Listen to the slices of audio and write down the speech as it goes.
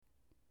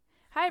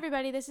Hi,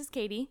 everybody. This is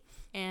Katie.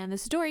 And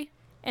this is Dori.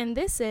 And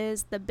this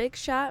is the Big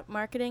Shot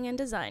Marketing and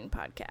Design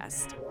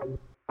Podcast.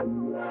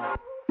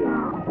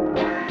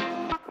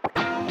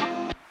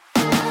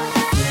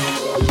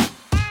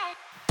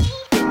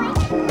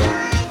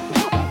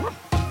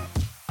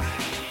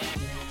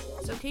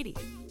 So, Katie,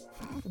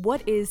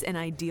 what is an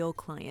ideal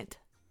client?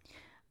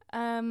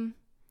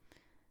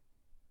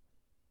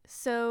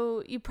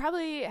 So you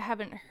probably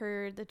haven't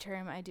heard the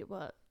term ideal.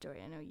 Well,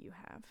 Dori, I know you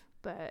have,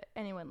 but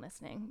anyone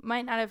listening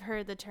might not have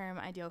heard the term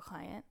ideal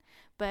client,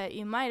 but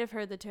you might have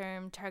heard the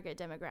term target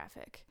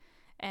demographic,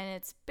 and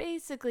it's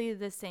basically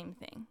the same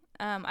thing.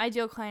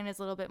 Ideal client is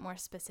a little bit more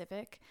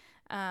specific,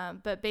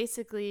 but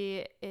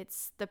basically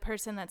it's the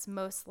person that's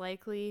most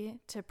likely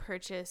to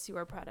purchase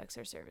your products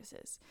or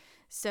services.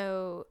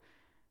 So,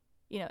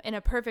 in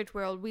a perfect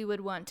world, we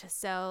would want to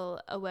sell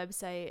a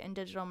website and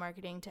digital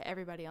marketing to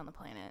everybody on the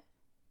planet.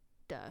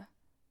 Duh.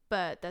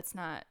 But that's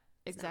not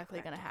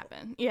exactly going to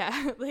happen.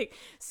 Yeah.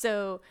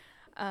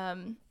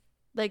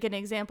 An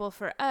example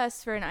for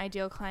us, for an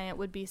ideal client,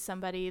 would be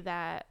somebody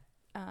that,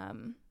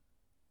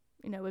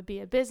 would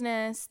be a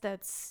business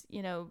that's,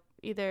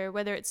 either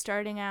whether it's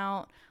starting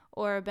out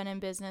or been in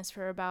business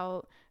for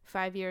about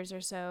 5 years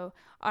or so.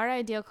 Our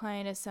ideal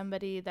client is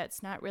somebody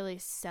that's not really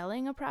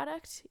selling a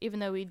product, even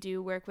though we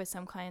do work with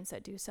some clients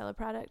that do sell a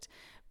product.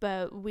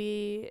 But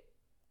we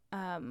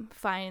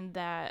find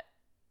that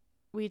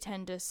we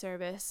tend to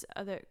service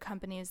other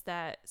companies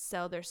that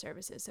sell their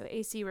services. So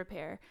AC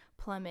repair,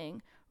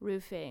 plumbing,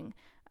 roofing,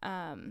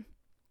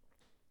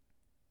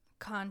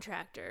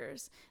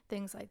 contractors,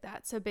 things like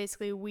that. So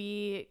basically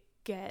we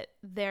get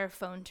their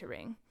phone to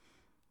ring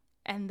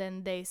and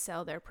then they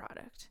sell their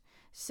product.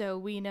 So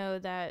we know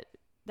that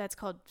that's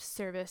called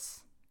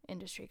service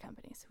industry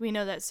companies. We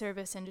know that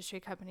service industry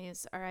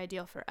companies are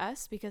ideal for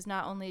us because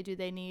not only do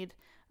they need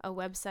a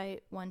website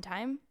one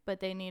time, but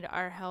they need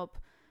our help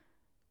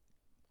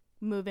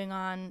moving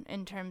on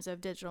in terms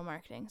of digital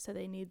marketing. So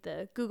they need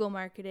the Google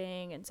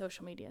marketing and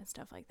social media and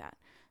stuff like that.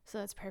 So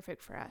that's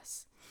perfect for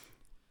us.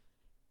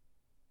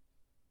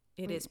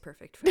 It is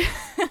perfect for us.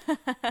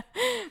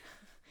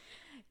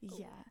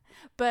 Yeah.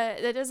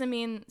 But that doesn't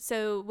mean,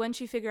 so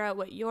once you figure out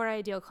what your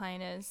ideal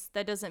client is,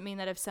 that doesn't mean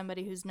that if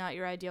somebody who's not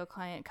your ideal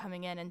client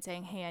coming in and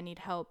saying, hey, I need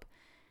help,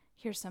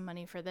 here's some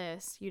money for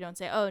this, you don't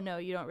say, oh, no,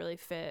 you don't really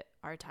fit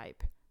our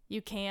type.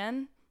 You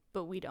can,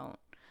 but we don't.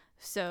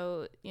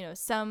 So,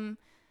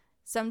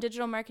 some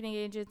digital marketing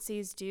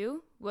agencies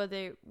do, where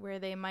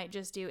they might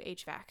just do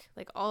HVAC.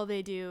 Like all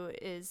they do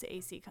is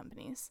AC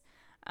companies.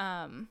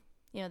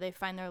 They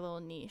find their little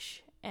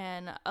niche.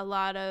 And a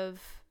lot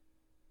of,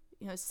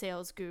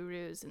 sales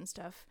gurus and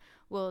stuff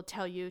will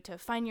tell you to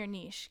find your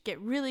niche,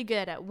 get really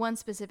good at one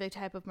specific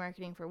type of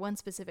marketing for one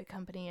specific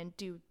company and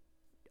do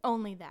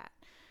only that.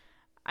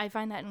 I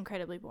find that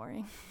incredibly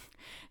boring.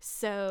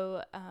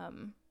 So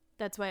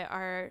that's why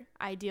our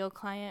ideal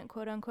client,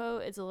 quote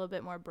unquote, is a little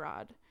bit more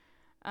broad.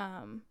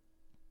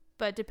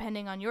 But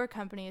depending on your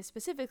company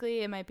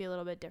specifically, it might be a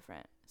little bit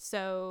different.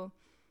 So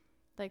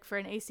like for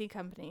an AC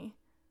company,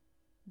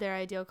 their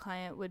ideal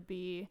client would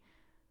be,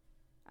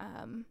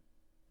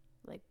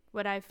 like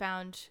what I've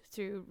found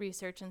through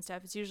research and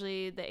stuff is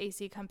usually the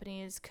AC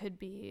companies could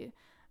be,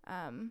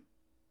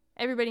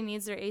 everybody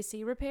needs their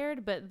AC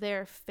repaired, but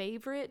their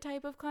favorite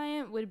type of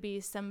client would be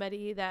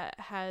somebody that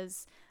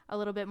has a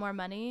little bit more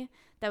money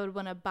that would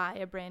want to buy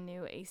a brand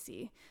new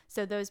AC.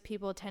 So those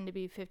people tend to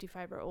be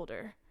 55 or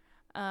older,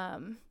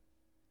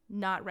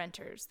 not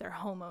renters, they're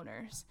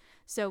homeowners.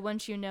 So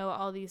once you know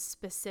all these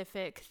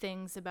specific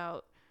things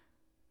about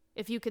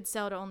if you could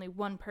sell to only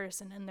one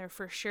person and they're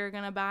for sure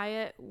going to buy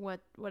it,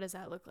 what does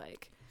that look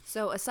like?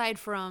 So aside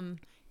from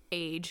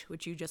age,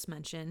 which you just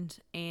mentioned,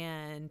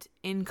 and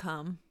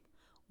income,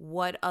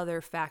 what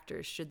other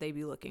factors should they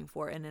be looking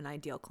for in an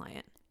ideal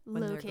client?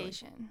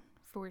 Location,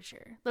 for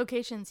sure.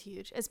 Location's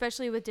huge,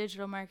 especially with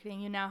digital marketing.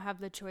 You now have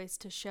the choice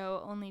to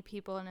show only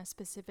people in a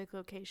specific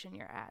location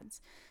your ads.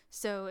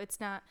 So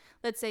it's not,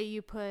 let's say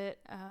you put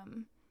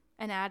an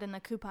ad in the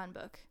coupon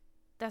book.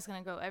 That's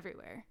going to go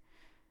everywhere.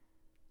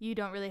 You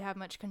don't really have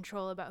much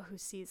control about who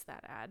sees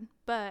that ad.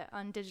 But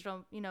on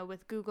digital,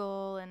 with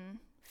Google and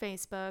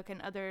Facebook and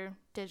other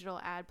digital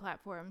ad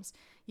platforms,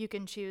 you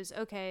can choose,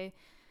 okay,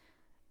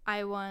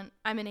 I'm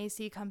an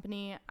AC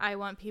company. I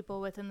want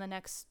people within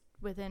a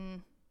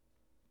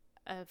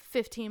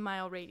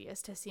 15-mile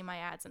radius to see my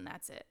ads, and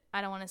that's it.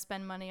 I don't want to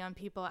spend money on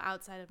people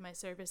outside of my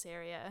service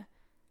area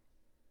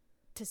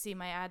to see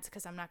my ads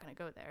because I'm not going to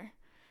go there.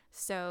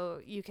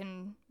 So you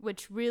can,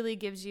 which really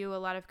gives you a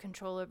lot of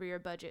control over your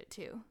budget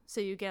too. So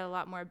you get a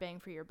lot more bang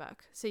for your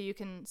buck. So you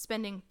can,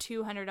 spending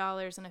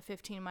 $200 in a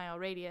 15-mile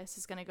radius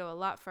is going to go a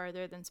lot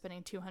farther than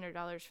spending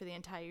 $200 for the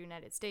entire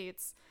United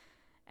States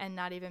and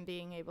not even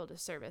being able to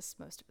service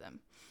most of them.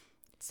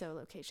 So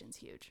location's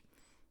huge.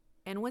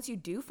 And once you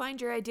do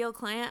find your ideal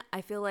client,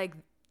 I feel like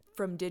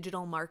from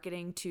digital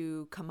marketing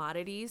to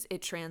commodities,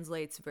 it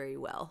translates very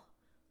well.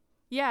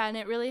 Yeah, and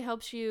it really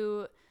helps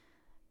you,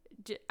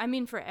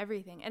 for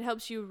everything. It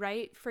helps you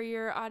write for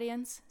your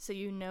audience so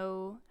you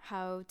know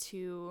how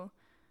to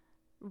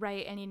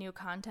write any new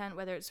content,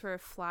 whether it's for a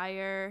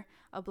flyer,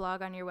 a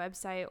blog on your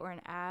website, or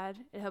an ad.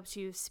 It helps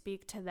you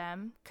speak to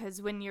them,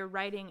 because when you're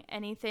writing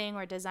anything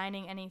or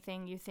designing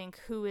anything, you think,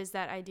 who is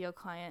that ideal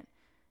client,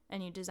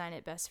 and you design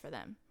it best for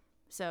them.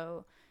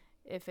 So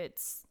if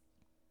it's,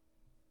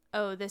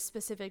 oh, this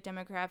specific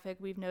demographic,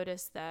 we've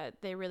noticed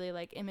that they really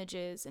like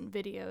images and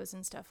videos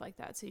and stuff like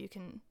that. So you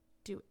can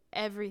do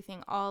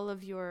everything, all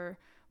of your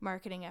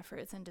marketing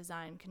efforts and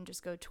design can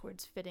just go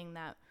towards fitting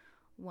that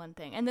one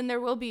thing. And then there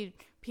will be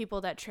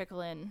people that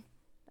trickle in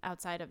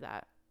outside of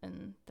that,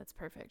 and that's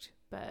perfect.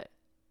 But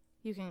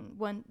you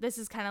can, this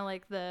is kind of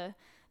like the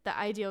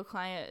ideal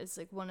client is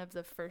like one of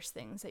the first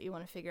things that you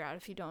want to figure out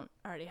if you don't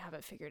already have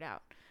it figured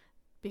out,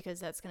 because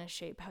that's going to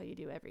shape how you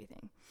do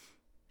everything.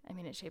 I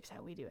mean, it shapes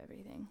how we do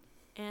everything.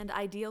 And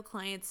ideal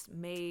clients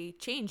may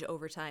change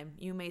over time.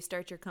 You may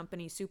start your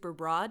company super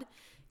broad,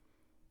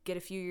 get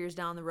a few years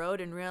down the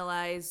road, and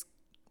realize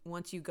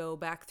once you go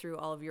back through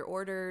all of your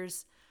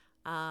orders,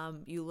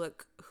 you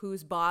look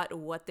who's bought,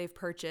 what they've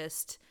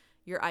purchased,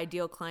 your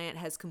ideal client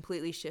has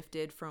completely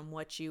shifted from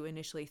what you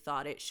initially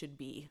thought it should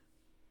be.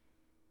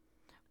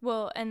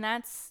 Well, and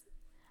that's,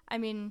 I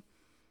mean,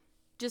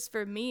 just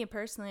for me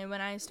personally,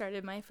 when I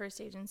started my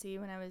first agency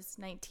when I was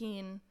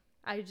 19,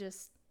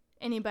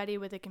 anybody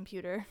with a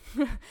computer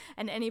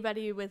and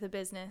anybody with a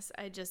business,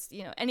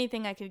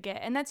 anything I could get.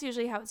 And that's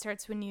usually how it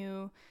starts when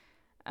you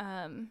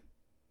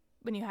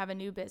have a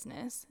new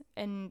business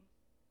and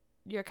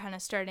you're kind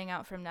of starting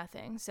out from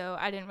nothing. So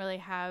I didn't really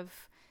have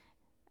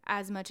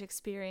as much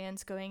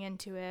experience going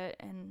into it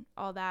and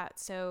all that.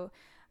 So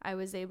I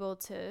was able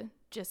to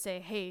just say,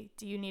 hey,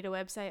 do you need a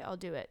website? I'll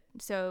do it.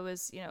 So it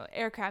was,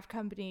 aircraft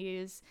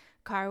companies,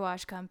 car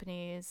wash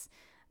companies,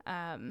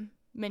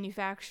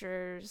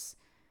 manufacturers,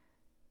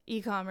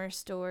 e-commerce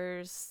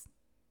stores,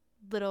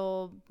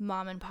 little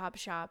mom and pop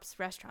shops,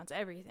 restaurants,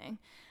 everything.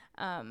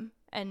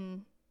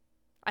 And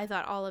I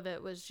thought all of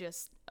it was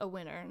just a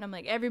winner. And I'm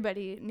like,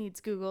 everybody needs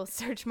Google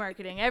search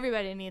marketing.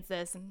 Everybody needs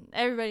this, and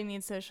everybody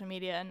needs social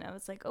media. And I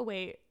was like, oh,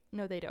 wait,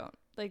 no, they don't.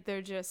 Like,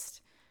 they're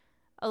just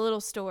a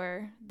little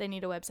store. They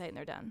need a website and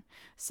they're done.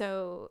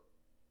 So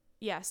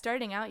yeah,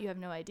 starting out, you have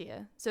no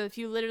idea. So if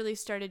you literally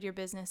started your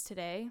business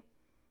today,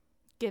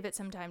 give it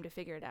some time to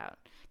figure it out.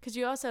 Because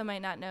you also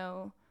might not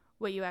know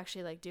what you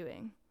actually like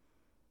doing.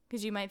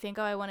 Because you might think,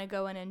 oh, I want to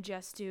go in and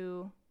just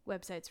do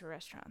websites for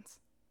restaurants.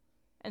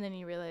 And then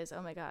you realize,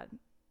 oh my God,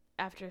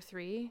 after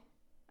 3,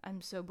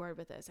 I'm so bored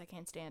with this. I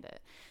can't stand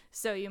it.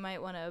 So you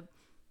might want to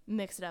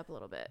mix it up a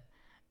little bit.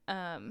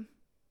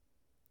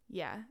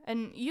 Yeah.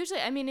 And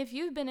usually, I mean, if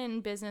you've been in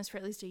business for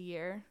at least a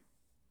year,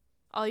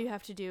 all you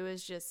have to do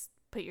is just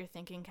put your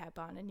thinking cap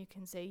on and you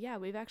can say, yeah,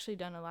 we've actually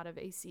done a lot of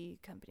AC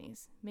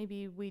companies.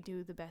 Maybe we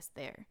do the best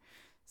there.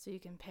 So you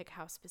can pick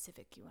how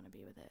specific you want to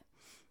be with it.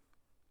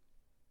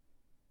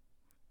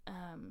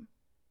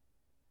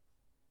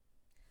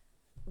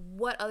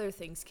 What other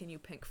things can you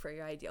pick for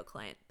your ideal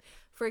client?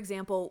 For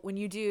example, when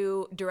you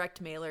do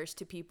direct mailers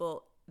to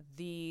people,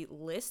 the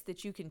list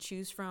that you can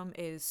choose from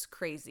is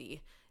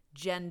crazy.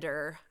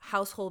 Gender,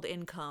 household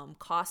income,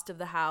 cost of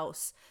the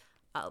house,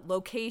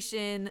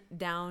 location,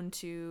 down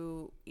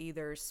to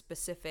either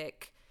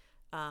specific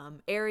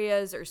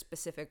areas or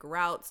specific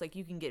routes. Like,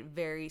 you can get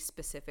very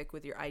specific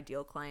with your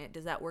ideal client.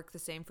 Does that work the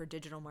same for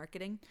digital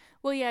marketing?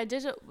 Well, yeah,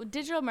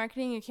 digital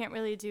marketing, you can't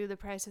really do the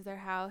price of their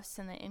house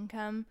and the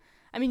income.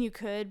 I mean, you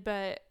could,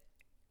 but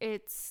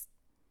it's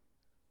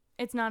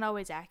not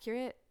always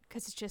accurate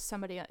because it's just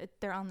somebody,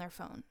 they're on their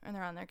phone or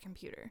they're on their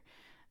computer.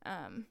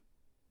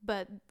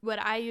 But what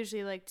I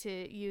usually like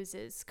to use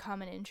is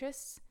common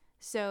interests.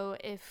 So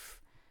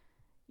if,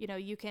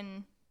 you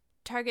can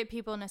target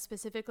people in a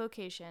specific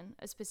location,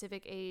 a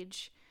specific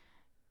age,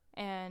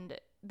 and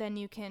then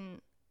you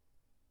can,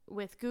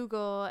 with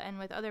Google and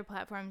with other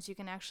platforms, you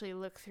can actually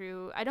look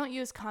through. I don't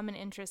use common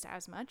interest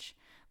as much,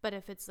 but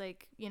if it's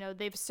like,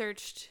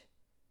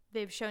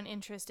 they've shown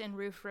interest in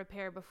roof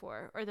repair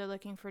before, or they're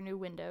looking for new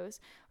windows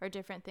or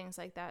different things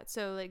like that.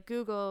 So like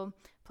Google,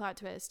 plot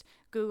twist,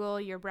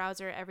 Google, your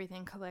browser,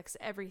 everything collects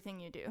everything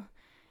you do.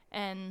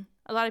 And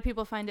a lot of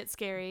people find it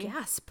scary.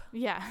 Gasp.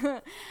 Yeah.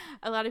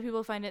 A lot of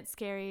people find it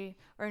scary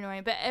or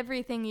annoying, but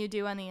everything you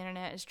do on the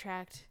internet is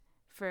tracked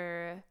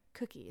for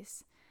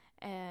cookies.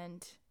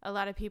 And a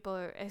lot of people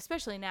are,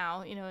 especially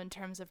now, in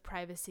terms of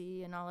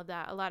privacy and all of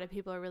that, a lot of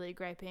people are really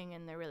griping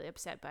and they're really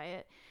upset by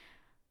it.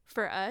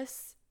 For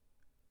us,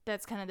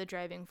 that's kind of the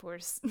driving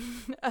force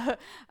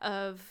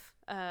of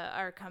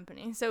our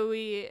company. So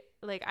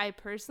I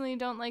personally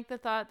don't like the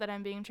thought that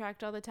I'm being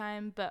tracked all the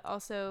time, but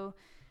also,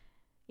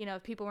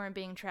 if people weren't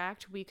being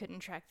tracked, we couldn't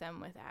track them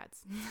with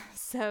ads.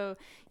 So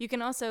you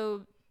can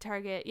also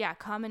target,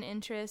 common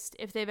interest.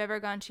 If they've ever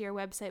gone to your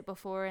website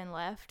before and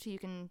left, you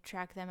can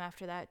track them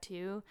after that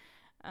too.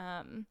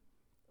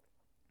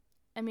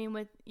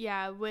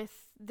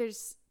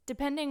 There's,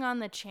 depending on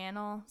the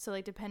channel, so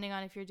like depending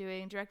on if you're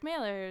doing direct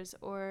mailers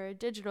or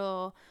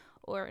digital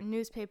or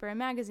newspaper and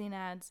magazine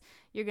ads,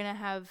 you're going to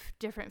have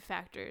different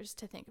factors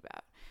to think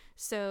about.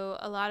 So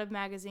a lot of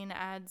magazine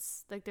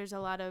ads, like there's a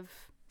lot of,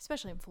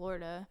 especially in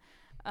Florida,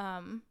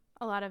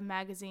 a lot of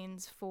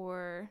magazines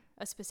for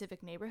a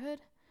specific neighborhood.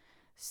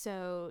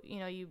 So,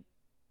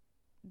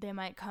 they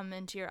might come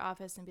into your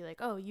office and be like,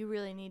 oh, you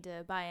really need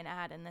to buy an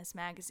ad in this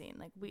magazine.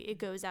 Like it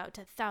goes out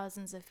to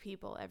thousands of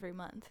people every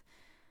month.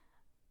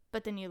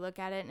 But then you look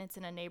at it and it's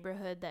in a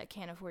neighborhood that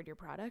can't afford your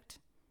product.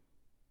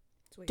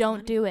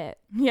 Don't do it.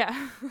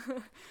 Yeah.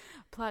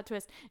 Plot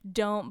twist.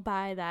 Don't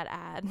buy that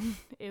ad.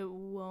 It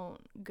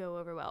won't go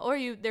over well. Or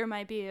there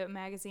might be a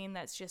magazine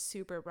that's just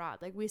super broad.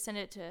 Like we send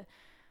it to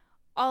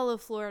all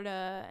of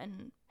Florida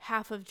and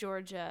half of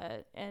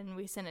Georgia, and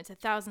we send it to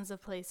thousands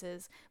of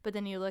places, but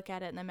then you look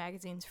at it and the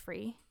magazine's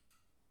free.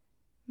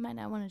 Might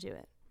not want to do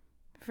it.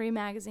 Free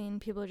magazine,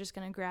 people are just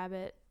going to grab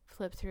it,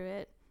 flip through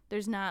it.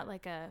 There's not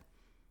like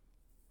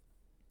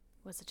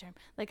what's the term?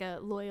 Like a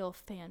loyal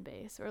fan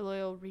base or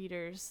loyal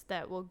readers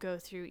that will go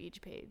through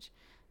each page.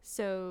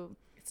 So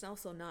it's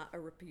also not a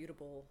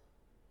reputable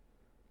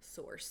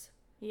source.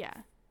 Yeah.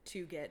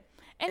 To get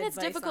and it's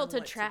difficult to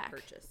track to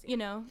purchase,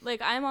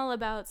 like I'm all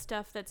about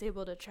stuff that's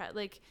able to track.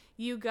 Like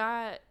you're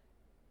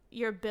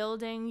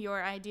building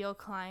your ideal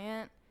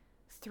client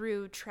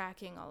through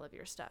tracking all of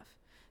your stuff.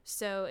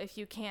 So if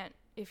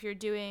you're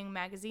doing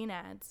magazine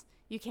ads,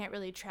 you can't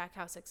really track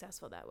how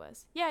successful that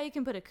was. Yeah, you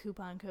can put a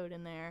coupon code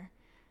in there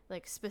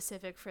like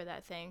specific for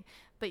that thing,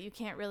 but you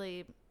can't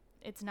really,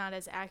 it's not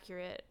as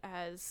accurate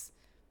as,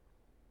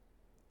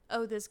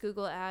 oh, this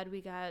Google ad,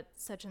 we got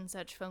such and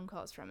such phone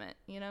calls from it,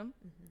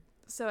 Mm-hmm.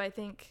 So I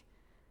think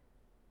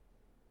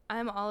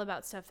I'm all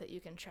about stuff that you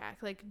can track.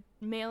 Like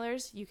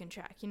mailers, you can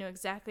track. You know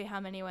exactly how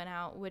many went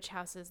out, which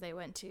houses they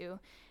went to,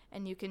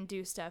 and you can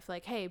do stuff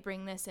like, hey,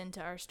 bring this into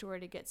our store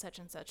to get such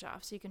and such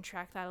off. So you can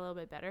track that a little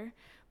bit better.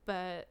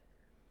 But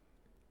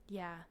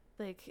yeah,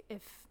 like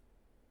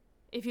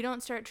if you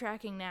don't start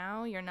tracking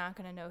now, you're not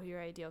going to know who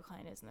your ideal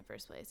client is in the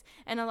first place.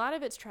 And a lot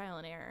of it's trial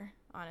and error,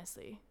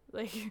 honestly.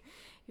 Like, you'd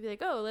be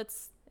like, oh,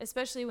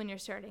 especially when you're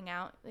starting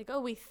out, like,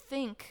 oh, we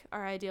think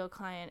our ideal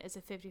client is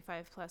a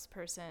 55-plus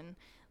person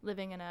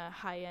living in a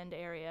high-end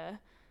area.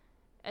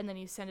 And then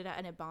you send it out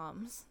and it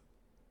bombs.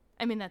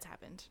 I mean, that's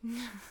happened.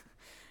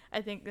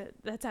 I think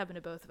that's happened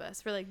to both of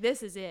us. We're like,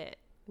 this is it.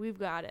 We've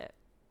got it.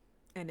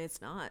 And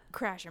it's not.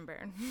 Crash and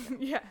burn.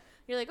 Yeah.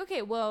 You're like,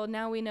 okay, well,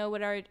 now we know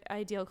what our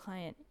ideal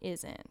client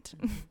isn't.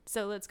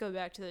 So let's go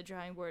back to the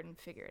drawing board and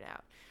figure it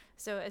out.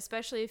 So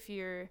especially if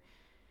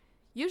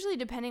usually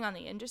depending on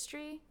the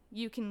industry,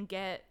 you can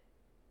get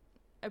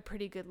a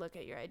pretty good look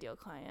at your ideal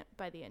client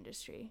by the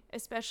industry,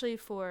 especially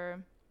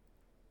for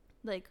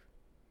like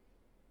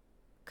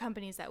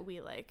companies that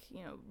we like,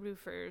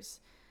 roofers,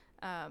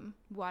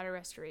 water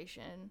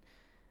restoration,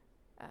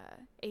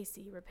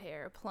 AC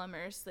repair,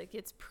 plumbers. Like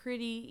it's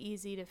pretty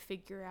easy to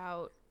figure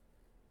out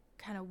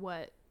kind of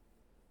what,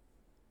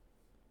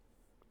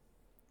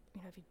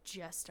 if you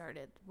just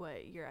started,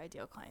 what your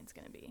ideal client's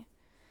going to be.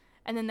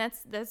 And then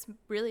that's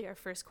really our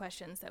first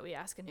questions that we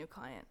ask a new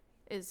client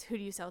is, who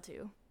do you sell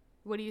to?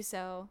 What do you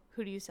sell?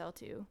 Who do you sell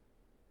to?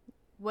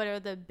 What are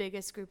the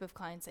biggest group of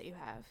clients that you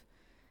have?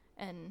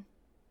 And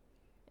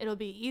it'll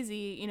be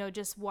easy,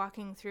 just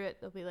walking through it.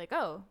 They'll be like,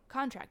 oh,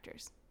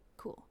 contractors.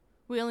 Cool.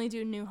 We only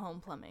do new home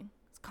plumbing.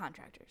 It's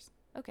contractors.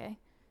 Okay,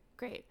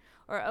 great.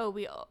 Or, oh,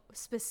 we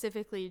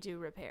specifically do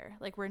repair.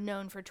 Like we're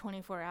known for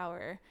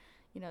 24-hour,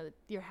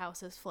 your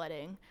house is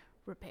flooding,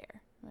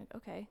 repair. I'm like,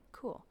 okay,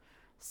 cool.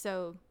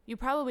 So you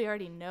probably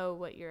already know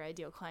what your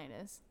ideal client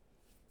is.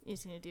 You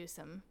just need to do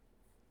some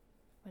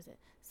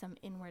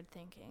inward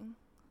thinking,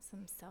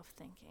 some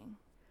self-thinking.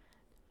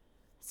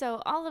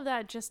 So all of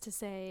that just to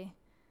say,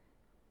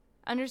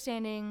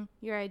 understanding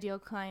your ideal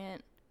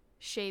client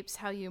shapes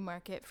how you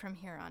market from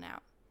here on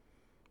out.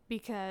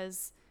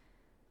 Because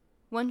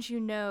once you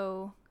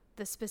know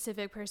the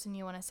specific person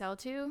you want to sell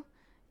to,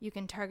 you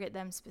can target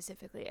them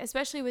specifically,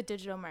 especially with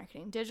digital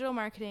marketing. Digital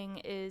marketing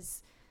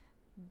is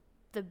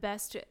the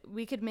best.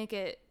 We could make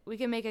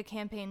a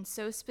campaign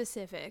so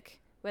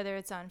specific, whether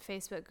it's on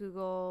Facebook,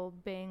 Google,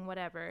 Bing,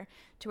 whatever,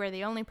 to where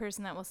the only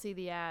person that will see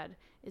the ad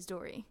is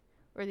Dori,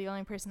 or the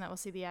only person that will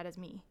see the ad is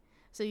me.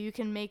 So you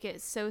can make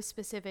it so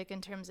specific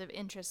in terms of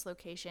interest,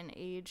 location,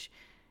 age,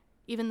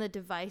 even the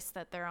device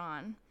that they're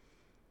on.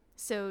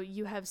 So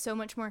you have so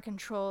much more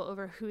control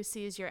over who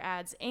sees your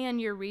ads,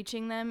 and you're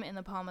reaching them in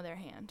the palm of their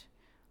hand,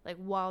 like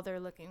while they're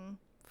looking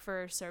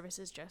for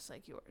services just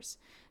like yours.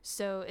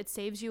 So it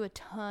saves you a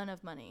ton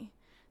of money.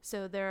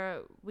 So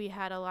we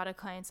had a lot of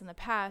clients in the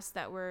past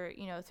that were,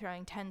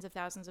 throwing tens of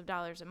thousands of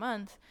dollars a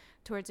month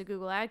towards a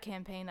Google ad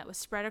campaign that was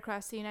spread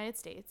across the United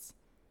States,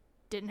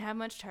 didn't have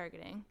much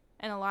targeting,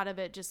 and a lot of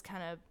it just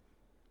kind of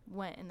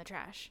went in the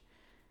trash.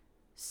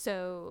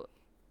 So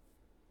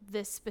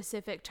this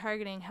specific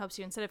targeting helps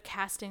you, instead of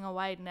casting a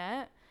wide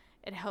net,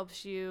 it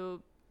helps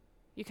you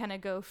kind of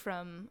go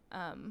from,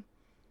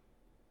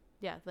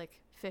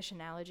 like fish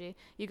analogy.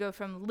 You go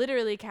from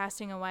literally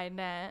casting a wide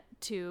net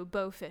to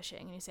bow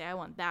fishing, and you say, I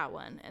want that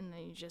one, and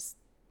then you just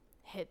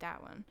hit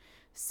that one.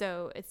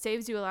 So it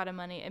saves you a lot of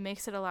money. It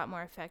makes it a lot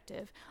more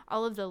effective.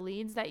 All of the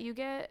leads that you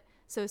get,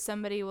 so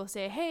somebody will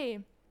say, hey,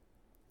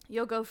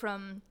 you'll go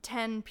from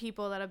 10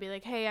 people that'll be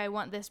like, hey, I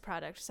want this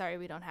product. Sorry,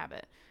 we don't have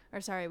it. Or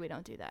sorry, we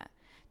don't do that.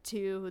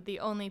 To the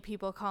only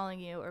people calling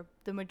you, or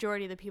the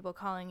majority of the people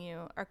calling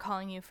you, are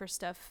calling you for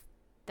stuff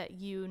that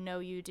you know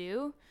you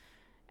do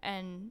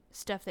and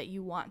stuff that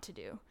you want to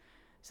do.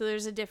 So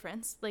there's a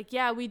difference. Like,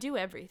 yeah, we do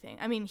everything.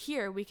 I mean,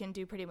 here we can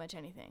do pretty much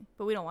anything,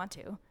 but we don't want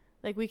to.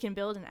 Like, we can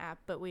build an app,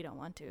 but we don't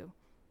want to.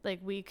 Like,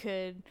 we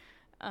could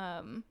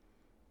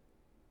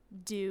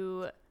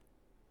do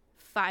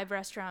 5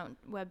 restaurant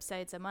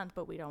websites a month,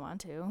 but we don't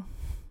want to.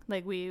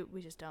 Like, we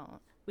just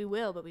don't. We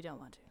will, but we don't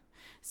want to.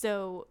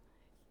 So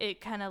it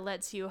kind of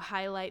lets you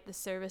highlight the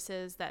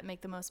services that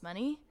make the most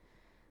money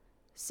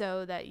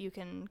so that you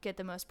can get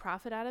the most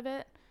profit out of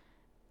it,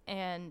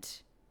 and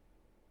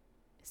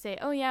say,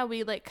 oh yeah,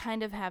 we like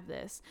kind of have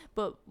this,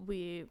 but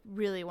we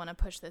really want to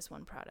push this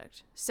one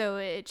product. So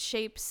it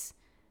shapes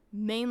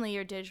mainly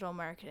your digital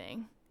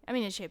marketing. I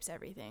mean, it shapes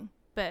everything,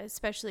 but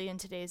especially in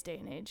today's day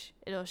and age,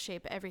 it'll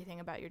shape everything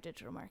about your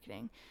digital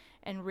marketing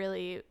and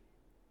really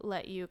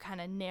let you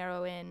kind of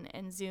narrow in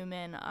and zoom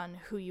in on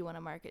who you want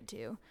to market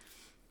to.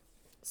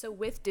 So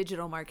with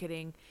digital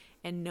marketing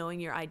and knowing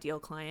your ideal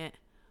client,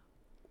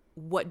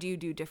 what do you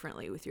do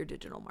differently with your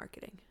digital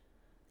marketing?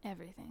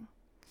 Everything.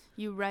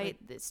 You write,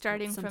 like,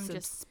 starting from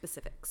just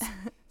specifics.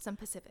 Some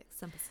specifics.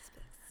 Some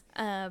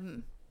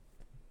specifics.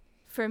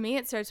 For me,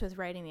 it starts with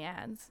writing the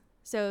ads.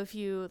 So if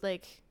you,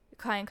 like, a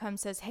client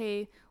comes, says,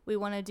 hey, we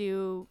want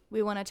to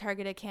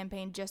target a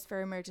campaign just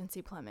for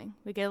emergency plumbing.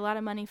 We get a lot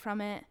of money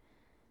from it.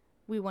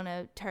 We want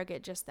to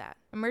target just that.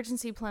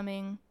 Emergency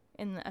plumbing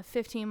in a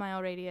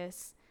 15-mile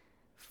radius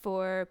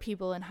for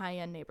people in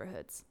high-end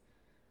neighborhoods.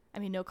 I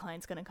mean, no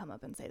client's going to come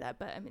up and say that,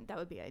 but I mean, that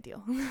would be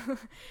ideal.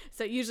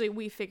 So usually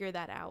we figure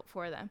that out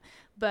for them.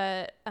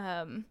 But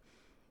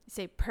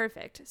say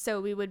perfect.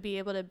 So we would be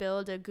able to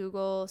build a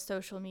Google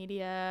social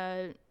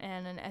media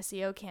and an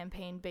SEO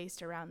campaign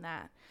based around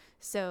that.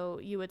 So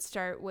you would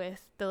start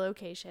with the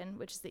location,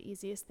 which is the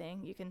easiest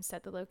thing. You can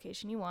set the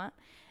location you want,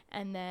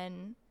 and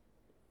then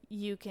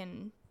you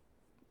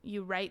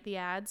write the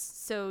ads.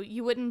 So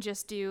you wouldn't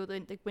just do,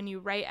 like, when you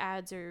write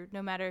ads, or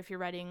no matter if you're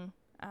writing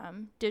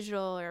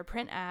digital or a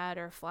print ad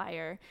or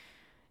flyer,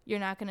 you're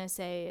not going to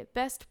say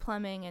best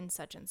plumbing and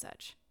such.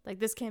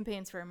 Like, this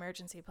campaign's for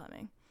emergency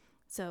plumbing.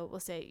 So we'll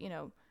say,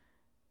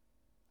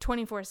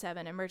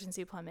 24/7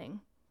 emergency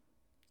plumbing,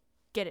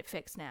 get it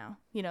fixed now,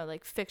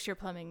 like fix your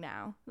plumbing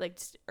now, like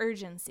just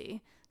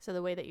urgency. So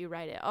the way that you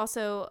write it.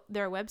 Also,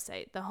 their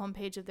website, the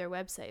homepage of their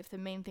website, if the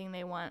main thing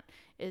they want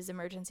is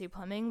emergency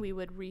plumbing, we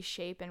would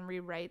reshape and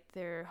rewrite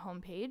their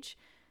homepage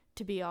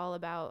to be all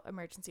about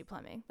emergency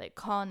plumbing. Like,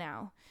 call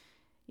now.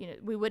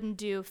 We wouldn't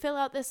do fill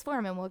out this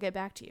form and we'll get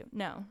back to you.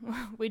 No,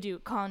 we do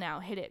call now,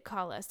 hit it,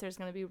 call us. There's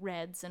going to be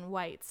reds and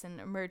whites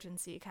and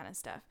emergency kind of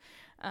stuff.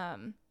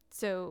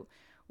 So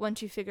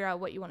once you figure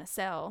out what you want to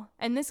sell,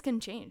 and this can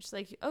change,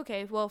 like,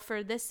 okay, well,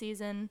 for this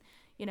season,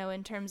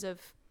 in terms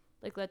of,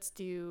 like, let's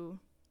do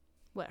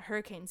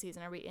hurricane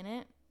season, are we in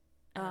it?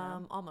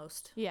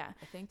 Almost. Yeah.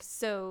 I think.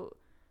 So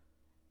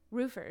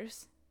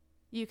roofers,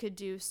 you could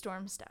do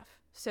storm stuff.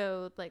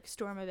 So like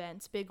storm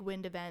events, big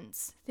wind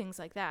events, things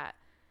like that.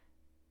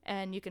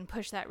 And you can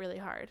push that really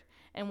hard.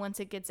 And once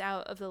it gets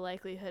out of the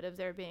likelihood of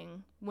there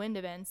being wind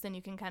events, then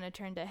you can kind of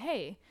turn to,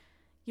 hey,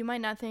 you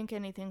might not think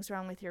anything's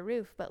wrong with your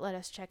roof, but let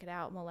us check it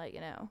out and we'll let you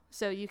know.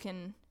 So you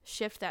can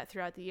shift that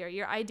throughout the year.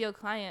 Your ideal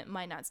client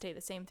might not stay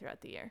the same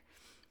throughout the year.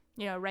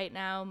 Right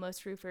now,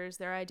 most roofers,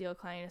 their ideal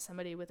client is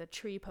somebody with a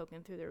tree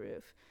poking through the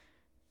roof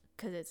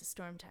because it's a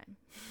storm time.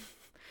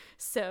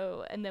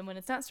 So, and then when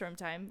it's not storm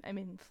time, I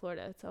mean,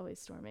 Florida, it's always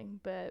storming,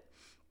 but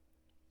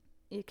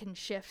it can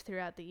shift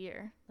throughout the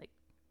year, like,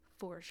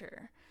 for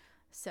sure.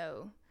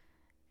 So,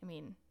 I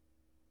mean,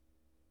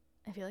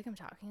 I feel like I'm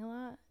talking a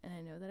lot, and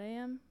I know that I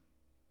am,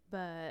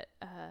 but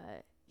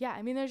yeah,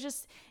 I mean,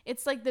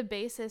 it's like the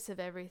basis of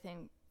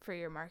everything for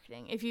your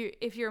marketing. If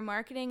you're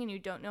marketing and you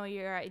don't know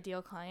your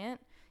ideal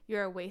client,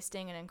 you're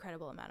wasting an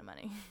incredible amount of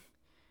money.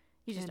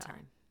 You just and are.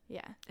 time.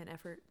 Yeah. And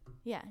effort.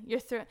 Yeah.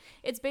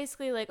 It's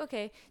basically like,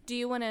 okay, do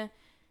you want to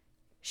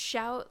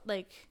shout?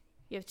 Like,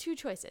 you have 2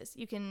 choices.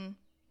 You can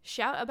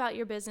shout about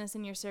your business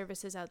and your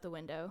services out the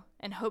window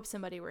and hope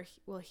somebody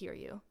will hear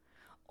you.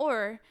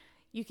 Or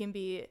you can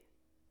be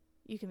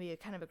a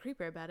kind of a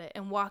creeper about it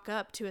and walk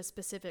up to a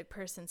specific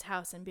person's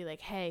house and be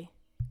like, hey,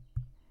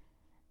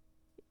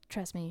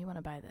 trust me, you want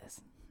to buy this.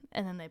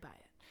 And then they buy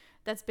it.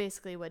 That's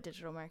basically what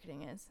digital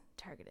marketing is,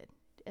 targeted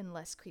and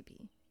less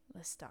creepy,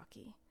 less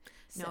stalky.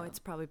 No, it's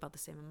probably about the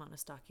same amount of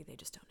stalky. They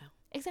just don't know.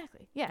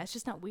 Exactly. Yeah, it's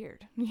just not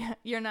weird. Yeah,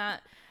 you're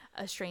not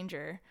a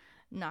stranger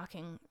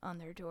knocking on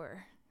their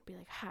door. Be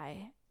like,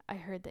 hi, I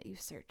heard that you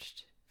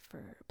searched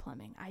for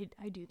plumbing.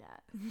 I do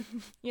that.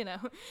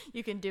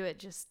 You can do it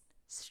just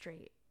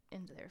straight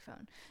into their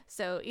phone.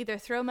 So either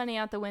throw money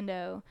out the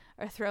window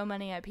or throw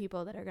money at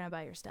people that are going to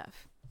buy your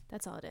stuff.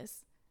 That's all it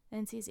is.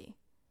 And it's easy.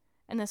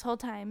 And this whole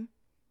time,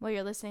 while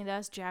you're listening to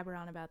us jabber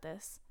on about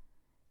this,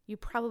 you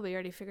probably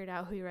already figured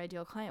out who your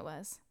ideal client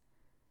was.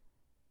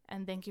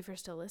 And thank you for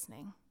still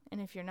listening. And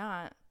if you're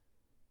not,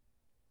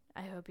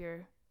 I hope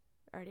you're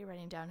already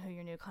writing down who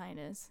your new client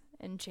is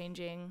and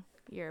changing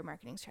your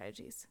marketing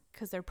strategies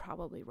because they're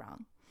probably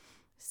wrong.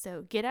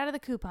 So get out of the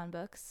coupon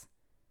books.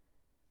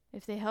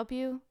 If they help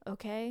you,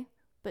 okay.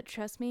 But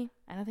trust me,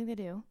 I don't think they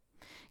do.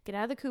 Get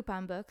out of the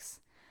coupon books.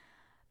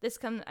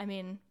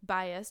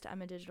 Biased.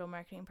 I'm a digital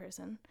marketing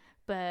person.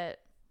 But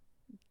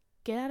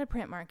get out of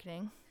print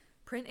marketing.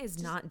 Print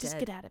is not dead. Just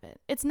get out of it.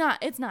 It's not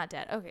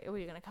dead. Okay, are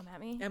you going to come at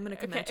me? I'm going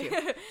to come at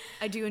you.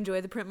 I do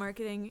enjoy the print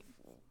marketing.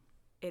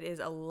 It is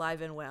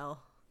alive and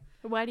well.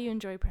 Why do you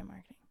enjoy print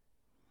marketing?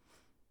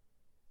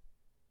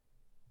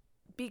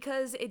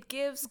 Because it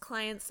gives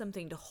clients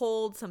something to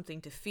hold,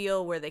 something to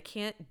feel, where they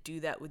can't do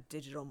that with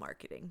digital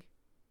marketing.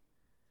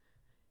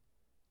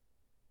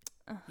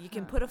 You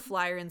can put a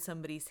flyer in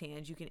somebody's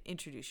hand. You can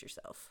introduce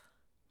yourself.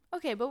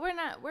 Okay, but we're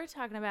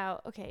talking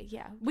about,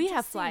 we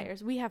have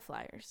flyers. We have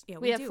flyers. Yeah,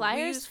 we have flyers.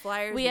 We use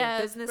flyers. We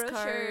have business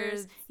brochures.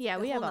 cards. Yeah,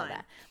 we have all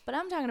that. But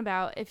I'm talking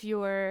about if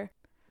you're,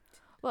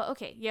 we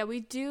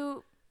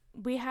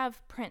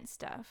have print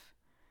stuff.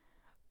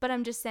 But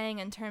I'm just saying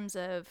in terms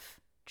of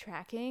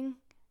tracking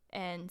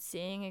and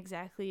seeing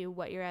exactly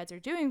what your ads are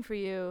doing for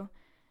you,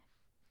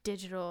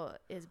 digital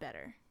is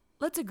better.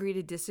 Let's agree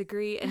to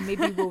disagree, and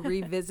maybe we'll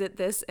revisit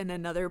this in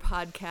another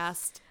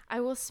podcast. I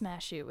will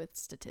smash you with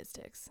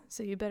statistics,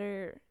 so you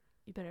better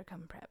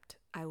come prepped.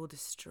 I will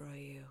destroy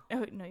you.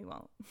 Oh no, you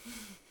won't.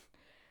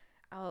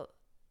 I'll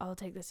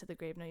take this to the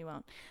grave. No, you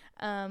won't.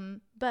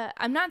 But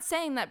I'm not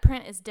saying that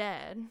print is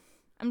dead.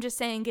 I'm just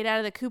saying get out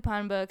of the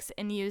coupon books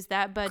and use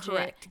that budget.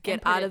 Correct.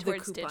 Get out of the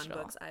coupon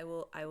books. I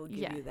will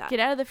give you that.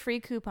 Get out of the free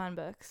coupon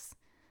books.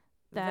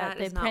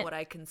 That is not what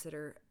I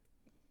consider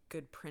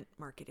good print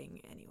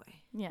marketing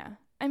anyway. Yeah.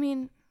 I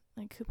mean,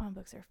 like coupon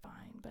books are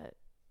fine, but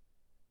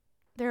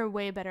they're a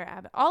way better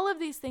all of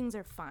these things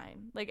are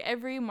fine. Like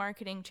every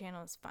marketing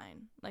channel is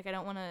fine. Like I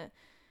don't want to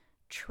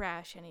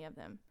trash any of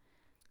them,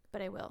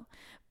 but I will.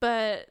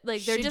 But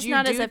like they're just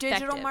not as effective. Should you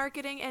do digital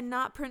marketing and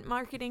not print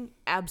marketing?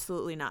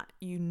 Absolutely not.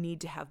 You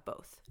need to have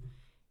both.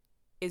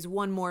 Is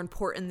one more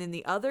important than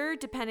the other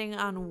depending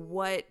on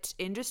what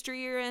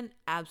industry you're in?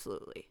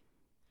 Absolutely.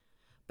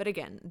 But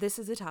again, this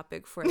is a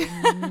topic for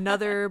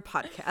another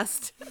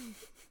podcast.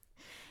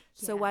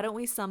 So why don't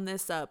we sum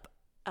this up?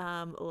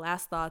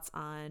 Last thoughts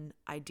on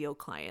ideal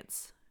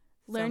clients.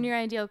 Learn your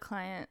ideal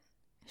client.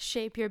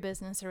 Shape your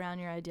business around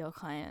your ideal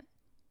client.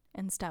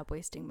 And stop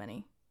wasting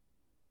money.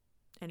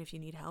 And if you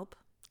need help,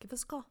 give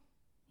us a call.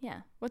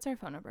 Yeah. What's our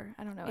phone number?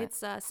 I don't know.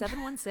 It's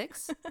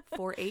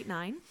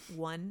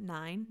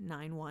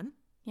 716-489-1991.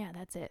 Yeah,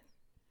 that's it.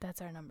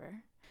 That's our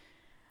number.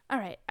 All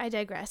right, I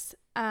digress.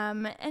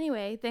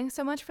 Anyway, thanks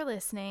so much for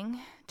listening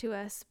to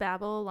us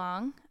babble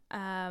along.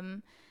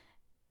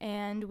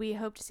 And we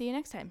hope to see you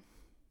next time.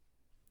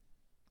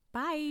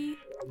 Bye.